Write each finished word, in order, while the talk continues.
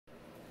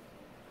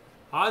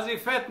Aussie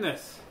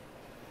Fitness.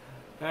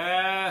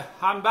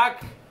 I'm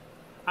back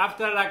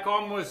after like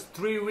almost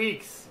 3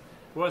 weeks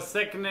with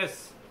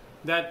sickness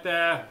that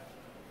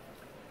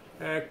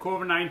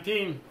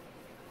COVID-19.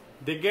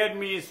 They get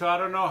me, so I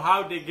don't know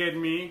how they get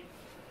me,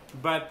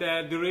 but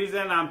the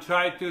reason I'm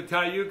trying to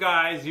tell you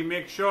guys, you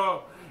make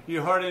sure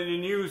you heard in the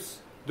news,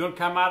 don't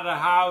come out of the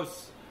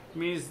house,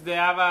 means they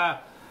have a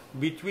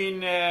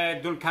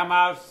don't come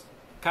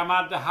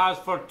out the house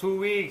for 2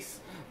 weeks.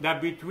 That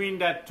between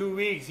that 2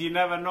 weeks, you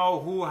never know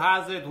who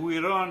has it, who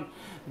it on.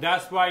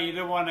 That's why you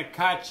don't want to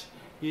catch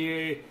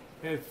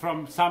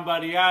from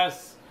somebody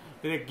else.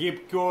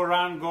 Go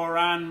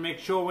around. Make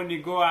sure when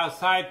you go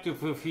outside,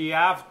 if you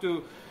have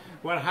to.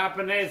 What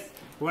happened is,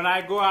 when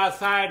I go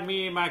outside,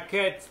 me and my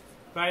kids,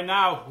 right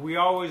now, we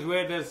always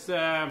wear this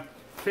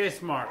face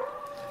mask.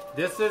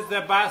 This is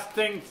the best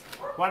thing.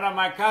 One of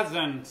my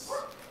cousins,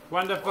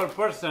 wonderful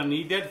person,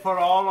 he did for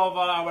all of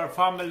our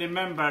family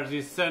members.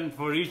 He sent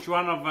for each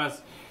one of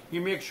us. You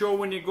make sure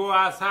when you go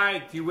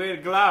outside, you wear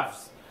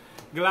gloves.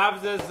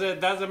 Gloves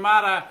doesn't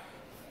matter.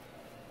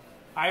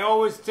 I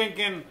always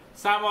thinking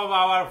some of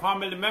our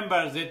family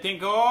members, they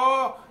think,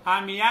 oh,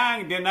 I'm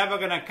young, they're never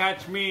gonna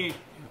catch me,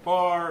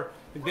 or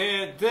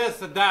they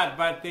this or that,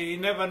 but you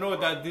never know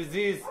that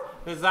disease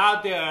is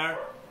out there.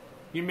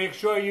 You make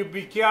sure you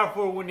be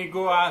careful when you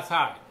go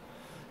outside.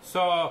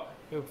 So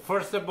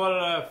first of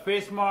all,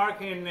 face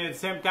mask, and at the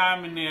same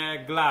time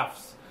in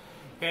gloves.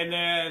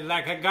 And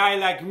like a guy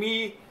like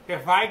me,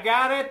 if I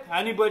got it,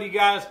 anybody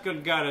else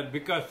could get it,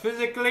 because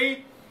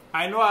physically,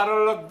 I know I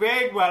don't look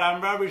big, but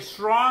I'm very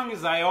strong,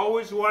 as I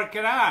always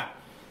working out.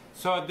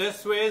 So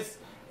this way,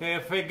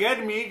 if it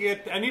get me,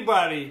 get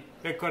anybody,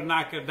 it could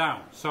knock it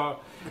down. So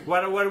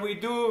what we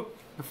do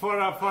for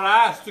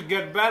us to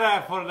get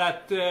better for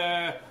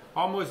that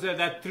almost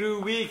that 3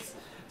 weeks,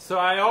 so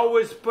I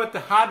always put the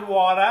hot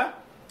water.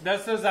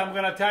 This is, I'm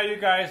going to tell you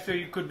guys, so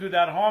you could do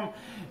that at home.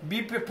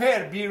 Be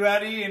prepared, be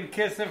ready in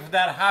case if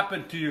that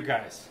happened to you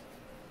guys.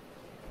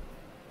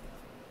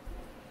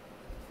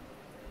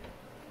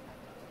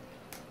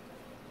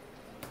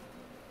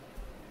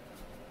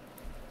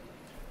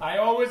 I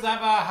always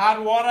have a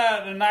hot water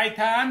at the night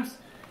times,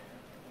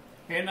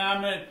 and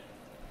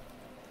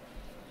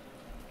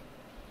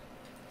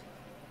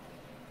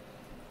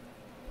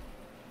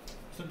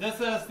so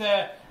this is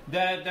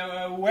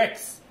the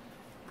wicks.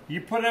 You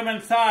put them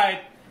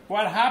inside.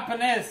 What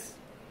happened is,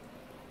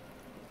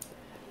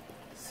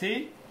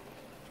 see,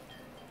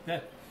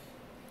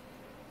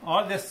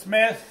 all the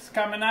smells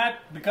coming out,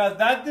 because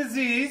that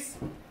disease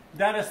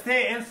that'll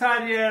stay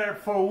inside here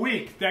for a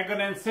week. They're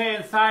gonna stay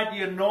inside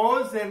your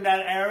nose in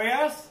that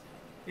areas,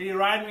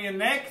 around your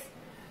neck.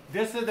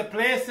 This is the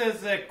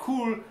places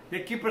cool. They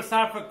keep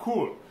yourself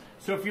cool.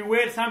 So if you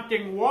wear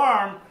something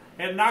warm,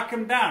 it'll knock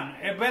them down.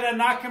 It better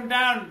knock them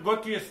down. Go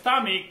to your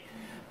stomach.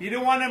 You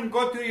don't want them to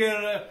go to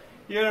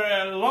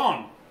your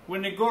lung.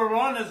 When they go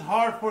lung, it's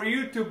hard for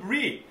you to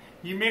breathe.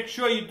 You make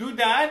sure you do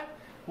that.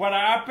 What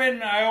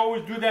happened? I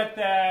always do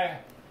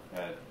that.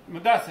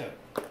 Mudassir.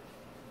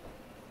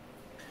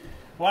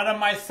 One of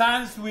my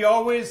sons, we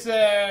always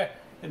at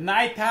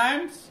night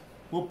times,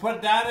 we'll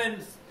put that in.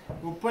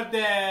 We'll put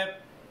the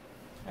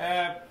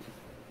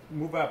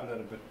move up a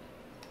little bit.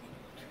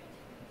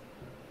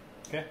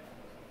 Okay.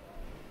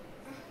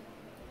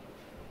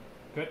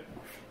 Good.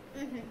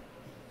 Mm-hmm.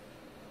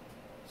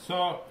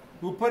 So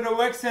we put the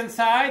wax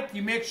inside.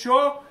 You make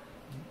sure.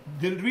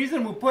 The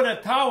reason we put a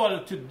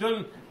towel to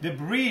do the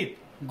breathe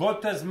go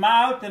to his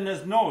mouth and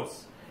his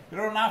nose. You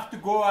don't have to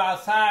go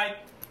outside,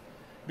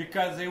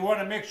 because they want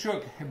to make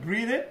sure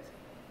breathe it.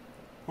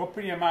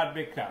 Open your mouth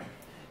big time.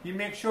 You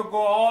make sure go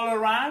all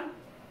around.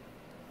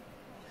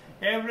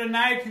 Every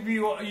night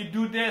you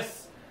do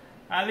this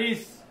at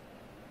least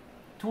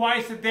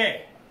twice a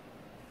day,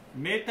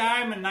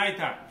 daytime and night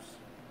times.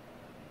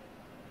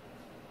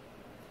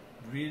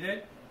 Breathe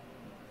it.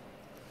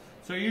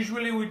 So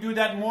usually we do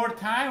that more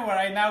time. But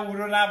right now we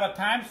don't have a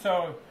time.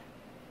 So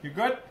you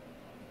good?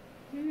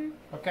 Mm-hmm.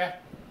 Okay.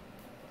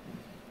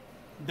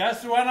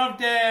 That's one of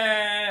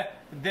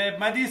the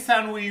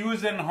medicine we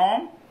use in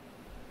home.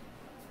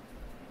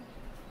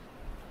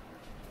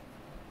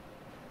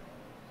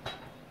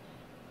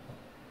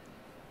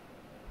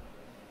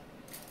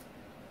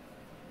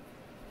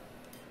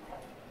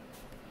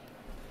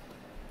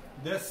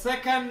 The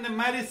second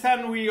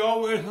medicine we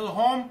always at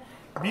home,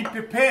 be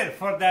prepared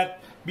for that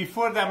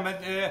before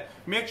the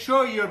make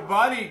sure your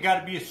body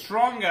gotta be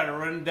stronger.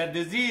 When the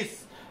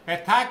disease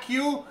attack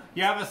you,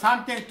 you have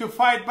something to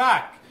fight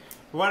back.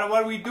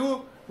 What we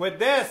do with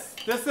this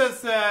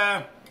is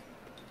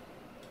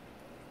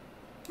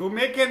we're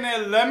making a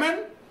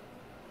lemon,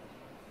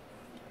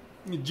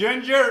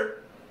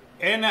 ginger,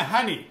 and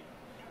honey.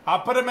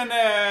 I'll put them in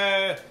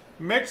a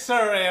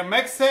mixer,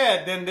 mix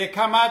it, and they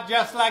come out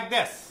just like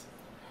this.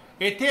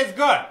 It tastes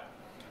good.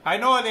 I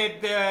know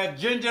that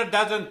ginger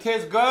doesn't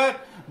taste good,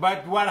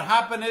 but what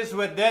happened is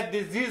with that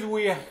disease,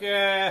 we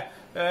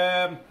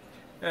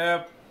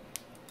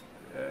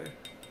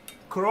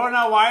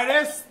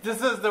coronavirus,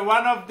 this is the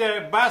one of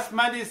the best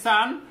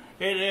medicine.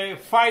 It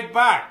fight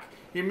back.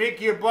 it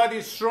make your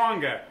body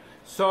stronger.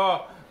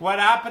 So what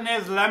happens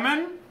is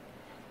lemon,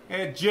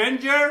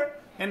 ginger,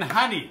 and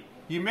honey.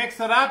 You mix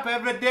it up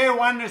every day,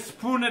 1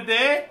 spoon a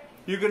day.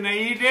 You're going to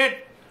eat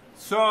it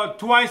so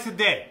twice a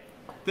day.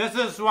 This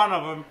is one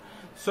of them.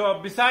 So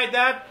beside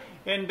that,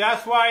 and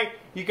that's why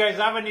you guys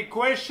have any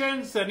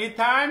questions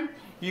anytime,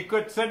 you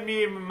could send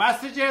me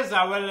messages.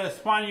 I will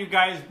respond you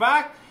guys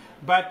back.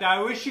 But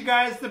I wish you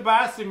guys the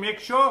best, and make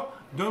sure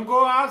don't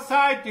go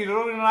outside. You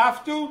don't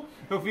have to.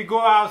 If you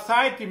go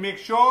outside, you make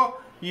sure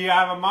you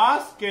have a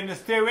mask and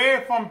stay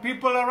away from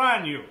people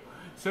around you.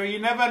 So you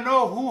never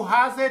know who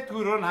has it,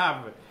 who don't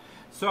have it.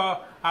 So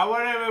I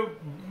want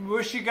to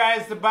wish you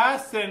guys the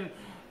best and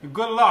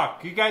good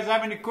luck. You guys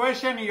have any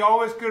question, you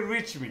always could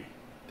reach me.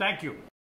 Thank you.